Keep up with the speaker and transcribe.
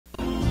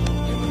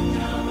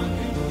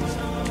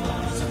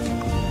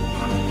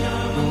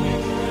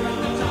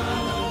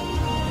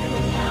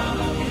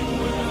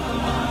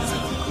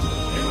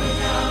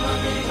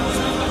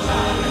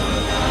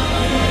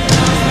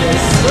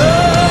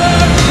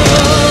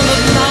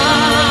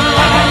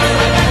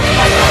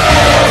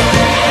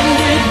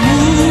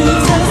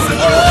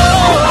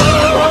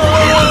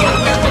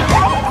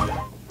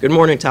Good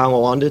morning,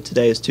 Talawanda.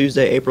 Today is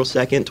Tuesday, April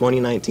 2nd,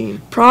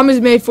 2019. Prom is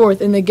May 4th,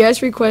 and the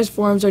guest request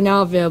forms are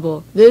now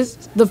available.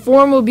 The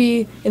form will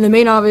be in the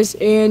main office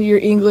and your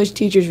English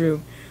teacher's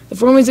room. The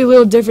form is a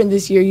little different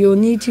this year. You will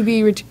need to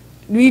be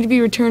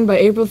returned by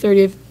April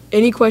 30th.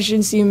 Any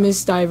questions, see Ms.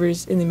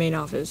 Stivers in the main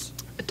office.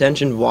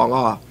 Attention,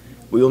 voila.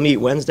 We will meet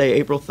Wednesday,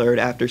 April 3rd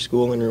after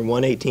school in room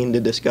 118 to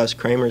discuss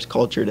Kramer's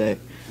Culture Day.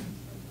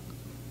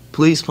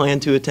 Please plan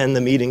to attend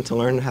the meeting to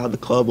learn how the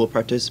club will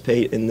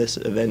participate in this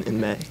event in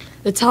May.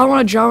 The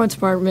Talawanda Drama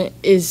Department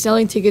is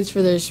selling tickets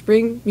for their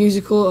spring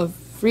musical of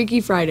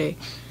Freaky Friday.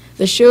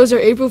 The shows are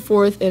April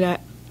 4th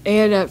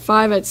and at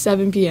 5 at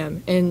 7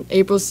 p.m. and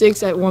April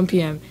 6th at 1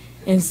 p.m.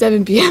 and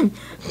 7 p.m.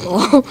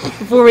 All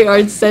Performing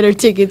Arts Center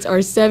tickets are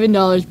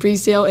 $7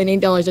 pre-sale and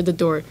 $8 at the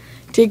door.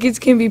 Tickets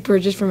can be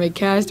purchased from a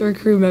cast or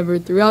crew member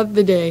throughout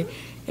the day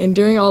and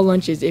during all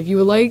lunches. If you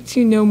would like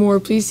to know more,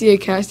 please see a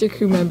cast or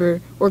crew member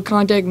or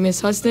contact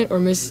Ms. Huston or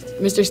Mr.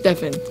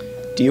 Steffen.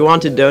 Do you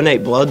want to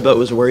donate blood but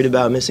was worried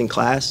about missing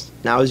class?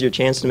 Now is your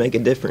chance to make a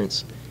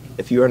difference.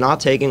 If you are not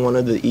taking one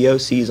of the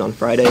EOCs on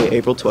Friday,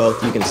 April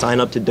 12th, you can sign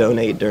up to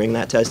donate during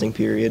that testing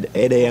period,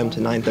 8 a.m. to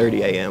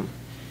 9:30 a.m.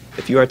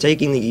 If you are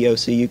taking the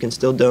EOC, you can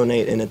still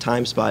donate in a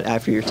time spot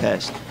after your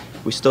test.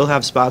 We still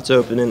have spots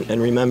open,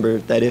 and remember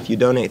that if you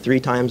donate 3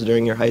 times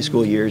during your high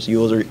school years, you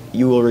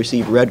will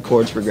receive red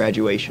cords for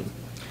graduation.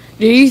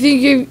 Do you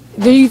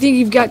think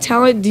you've got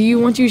talent? Do you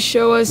want to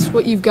show us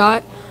what you've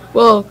got?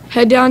 Well,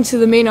 head down to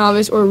the main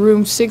office or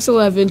room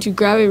 611 to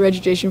grab a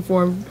registration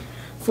form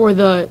for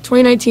the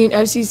 2019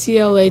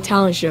 FCCLA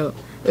Talent Show.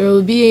 There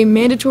will be a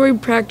mandatory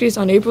practice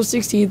on April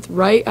 16th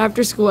right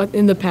after school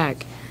in the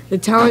PAC. The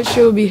talent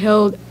show will be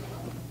held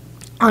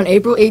on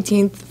April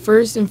 18th,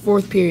 first and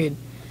fourth period,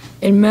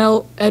 and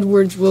Mel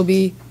Edwards will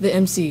be the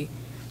MC.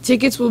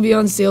 Tickets will be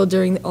on sale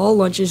during all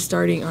lunches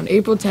starting on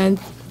April 10th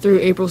through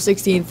April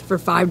 16th for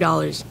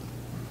 $5.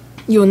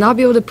 You will not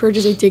be able to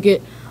purchase a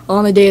ticket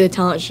on the day of the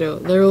talent show.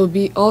 There will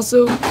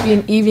also be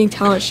an evening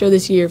talent show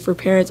this year for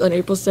parents on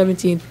April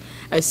 17th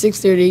at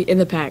 6:30 in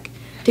the PAC.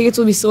 Tickets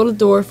will be sold at the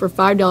door for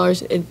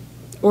 $5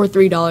 or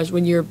 $3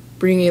 when you're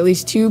bringing at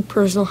least 2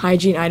 personal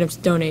hygiene items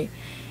to donate.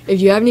 If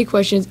you have any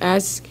questions,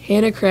 ask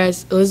Hannah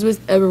Kress,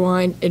 Elizabeth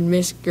Eberwine, and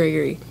Miss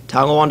Gregory.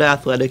 Talawanda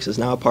Athletics is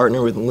now a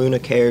partner with Luna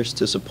Cares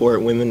to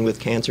support women with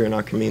cancer in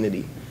our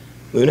community.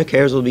 Luna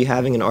Cares will be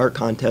having an art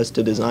contest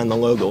to design the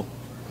logo.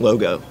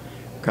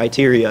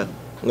 Criteria: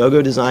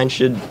 logo design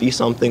should be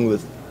something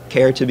with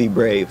care to be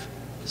brave.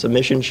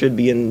 Submission should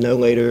be in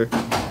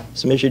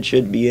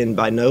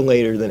by no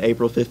later than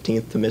April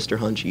 15th to Mr.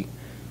 Hunchy.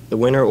 The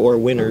winner or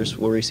winners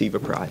will receive a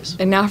prize.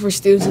 And now for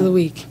Students of the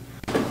Week.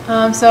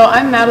 So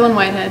I'm Madeline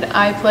Whitehead.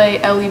 I play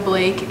Ellie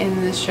Blake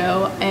in this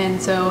show,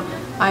 and so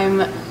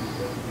I'm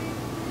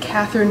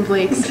Catherine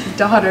Blake's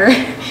daughter,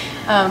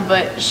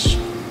 but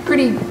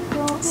pretty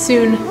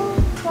soon,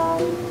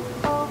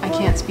 I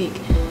can't speak.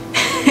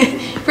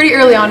 Pretty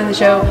early on in the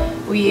show,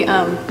 we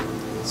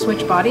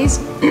switch bodies,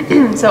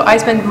 so I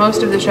spend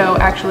most of the show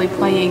actually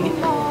playing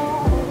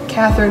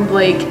Catherine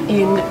Blake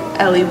in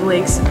Ellie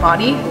Blake's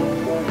body.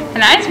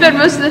 And I spend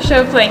most of the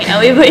show playing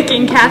Ellie Blake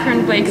in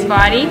Catherine Blake's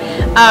body.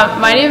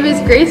 My name is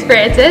Grace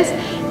Francis,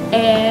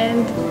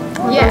 and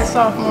we're both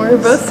sophomores.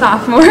 We're both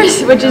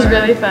sophomores, which is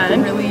really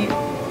fun. Really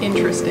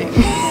interesting.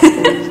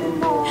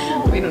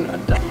 We don't know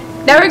what to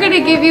talk. Now we're going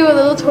to give you a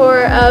little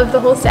tour of the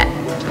whole set.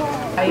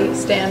 I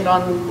stand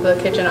on the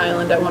kitchen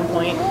island at one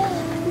point.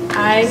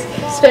 I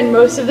spend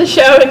most of the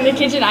show in the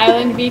kitchen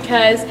island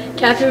because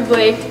Catherine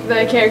Blake,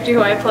 the character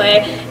who I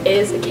play,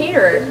 is a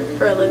caterer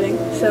for a living.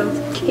 So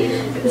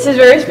this is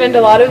where we spend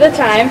a lot of the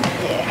time,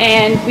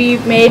 and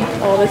we've made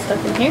all this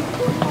stuff in here.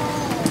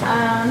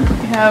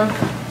 We have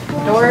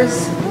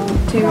doors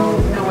to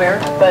nowhere,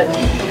 but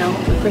you know,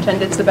 we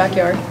pretend it's the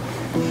backyard.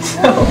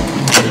 So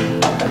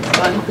that's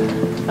fun.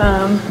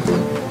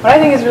 What I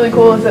think is really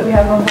cool is that we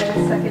have a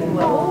whole second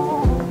level,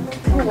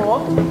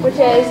 which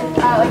is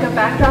like a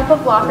backdrop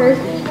of lockers,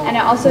 and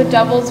it also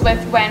doubles with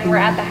when we're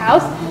at the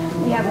house.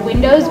 We have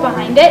windows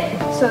behind it,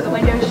 so the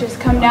windows just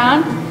come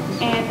down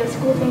and the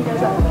school thing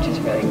goes up, which is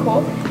really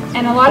cool.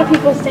 And a lot of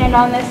people stand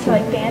on this to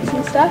like dance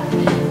and stuff,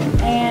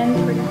 and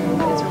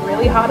it's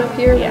really hot up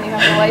here when you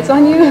have the lights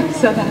on you,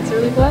 so that's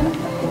really fun.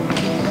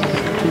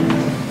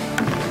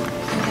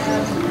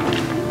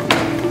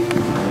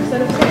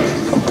 Set of stairs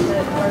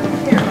that are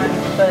terrifying,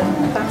 but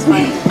that's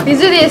fine.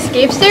 These are the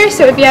escape stairs,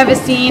 so if you have a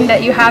scene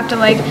that you have to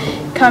like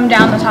come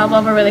down the top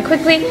level really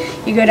quickly,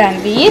 you go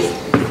down these.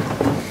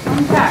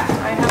 Fun fact,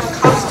 I have a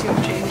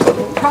costume change that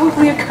will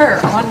probably occur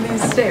on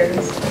these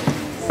stairs,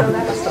 so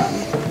that's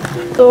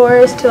fun.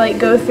 Doors to like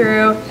go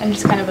through and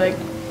just kind of like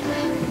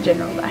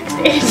general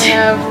backstage. We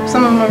have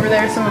some of them over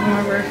there, some of them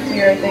over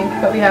here, I think,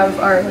 but we have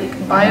our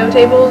like bio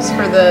tables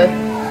for the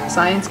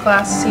science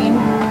class scene.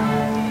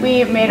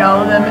 We made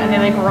all of them and they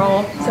like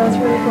roll, so it's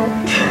really cool.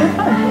 They're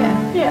fun,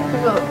 yeah. We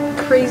have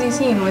a crazy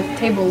scene with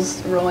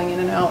tables rolling in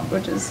and out,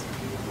 which is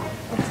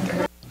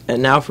great.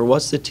 And now for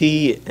What's the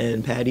Tea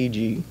and Patty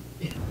G.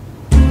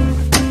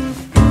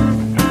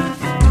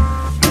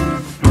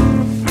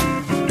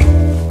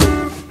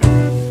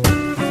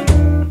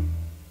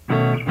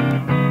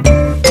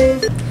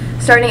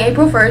 Starting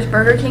April 1st,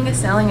 Burger King is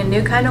selling a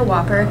new kind of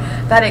Whopper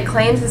that it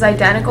claims is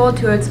identical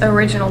to its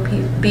original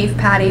beef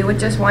patty with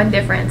just one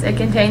difference. It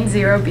contains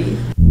 0 beef.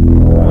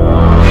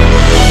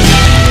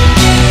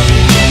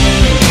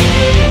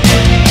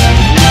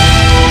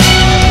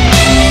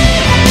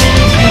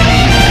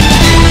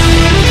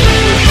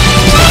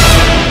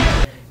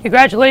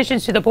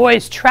 Congratulations to the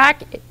boys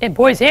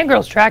and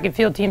girls track and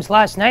field teams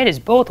last night, as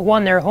both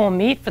won their home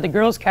meet. For the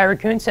girls, Kyra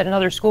Kuhn set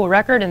another school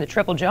record in the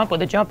triple jump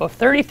with a jump of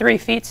 33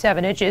 feet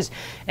 7 inches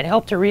and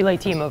helped her relay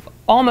team of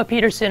Alma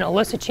Peterson,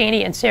 Alyssa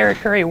Cheney, and Sarah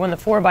Curry win the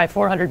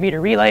 4x400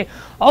 meter relay.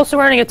 Also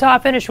earning a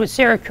top finish was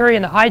Sarah Curry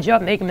in the high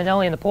jump, Megan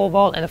Manelli in the pole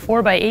vault, and the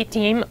 4x8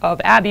 team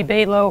of Abby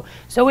Baylow,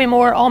 Zoe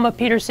Moore, Alma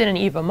Peterson, and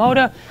Eva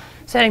Moda.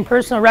 Setting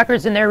personal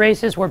records in their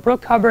races were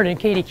Brooke Hubbard and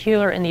Katie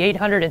Keeler in the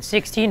 800 and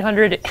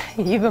 1600.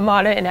 Eva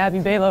Mata and Abby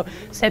Baylow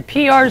set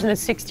PRs in the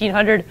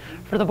 1600.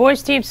 For the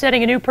boys team,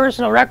 setting a new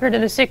personal record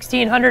in the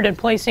 1600 and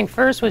placing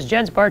first was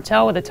Jens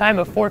Bartel with a time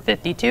of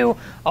 4:52.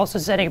 Also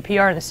setting a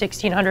PR in the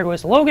 1600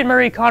 was Logan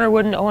Murray, Connor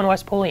Wooden, Owen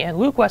Westpoley, and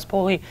Luke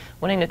Westpoley.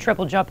 Winning the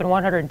triple jump and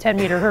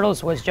 110-meter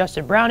hurdles was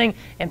Justin Browning,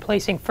 and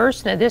placing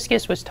first in the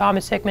discus was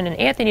Thomas Hickman and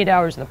Anthony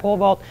Dowers in the pole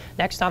vault.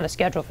 Next on the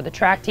schedule for the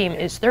track team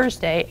is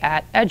Thursday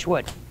at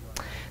Edgewood.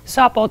 The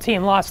softball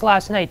team lost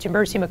last night to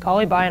Mercy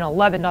McCauley by an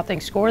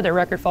 11-0 score. Their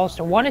record falls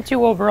to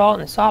 1-2 overall,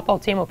 and the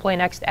softball team will play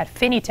next at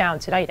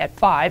Finneytown tonight at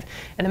 5.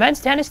 And the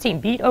men's tennis team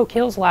beat Oak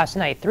Hills last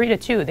night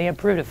 3-2. They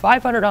improved to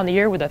 500 on the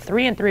year with a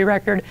 3-3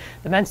 record.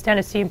 The men's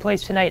tennis team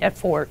plays tonight at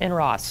 4 in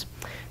Ross.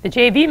 The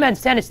JV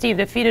men's tennis team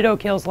defeated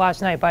Oak Hills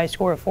last night by a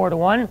score of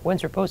 4-1.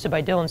 Wins were posted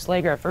by Dylan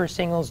Slager at first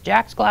singles,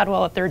 Jax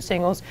Gladwell at third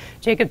singles,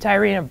 Jacob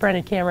Tyree and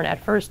Brendan Cameron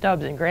at first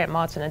dubs, and Grant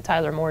Monson and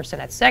Tyler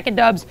Morrison at second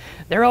dubs.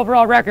 Their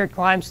overall record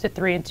climbs to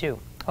 3-2.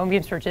 Home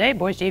games for today: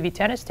 boys JV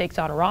tennis takes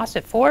on Ross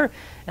at 4,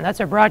 and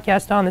that's our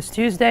broadcast on this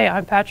Tuesday.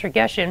 I'm Patrick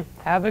Geshin.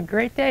 Have a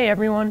great day,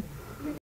 everyone.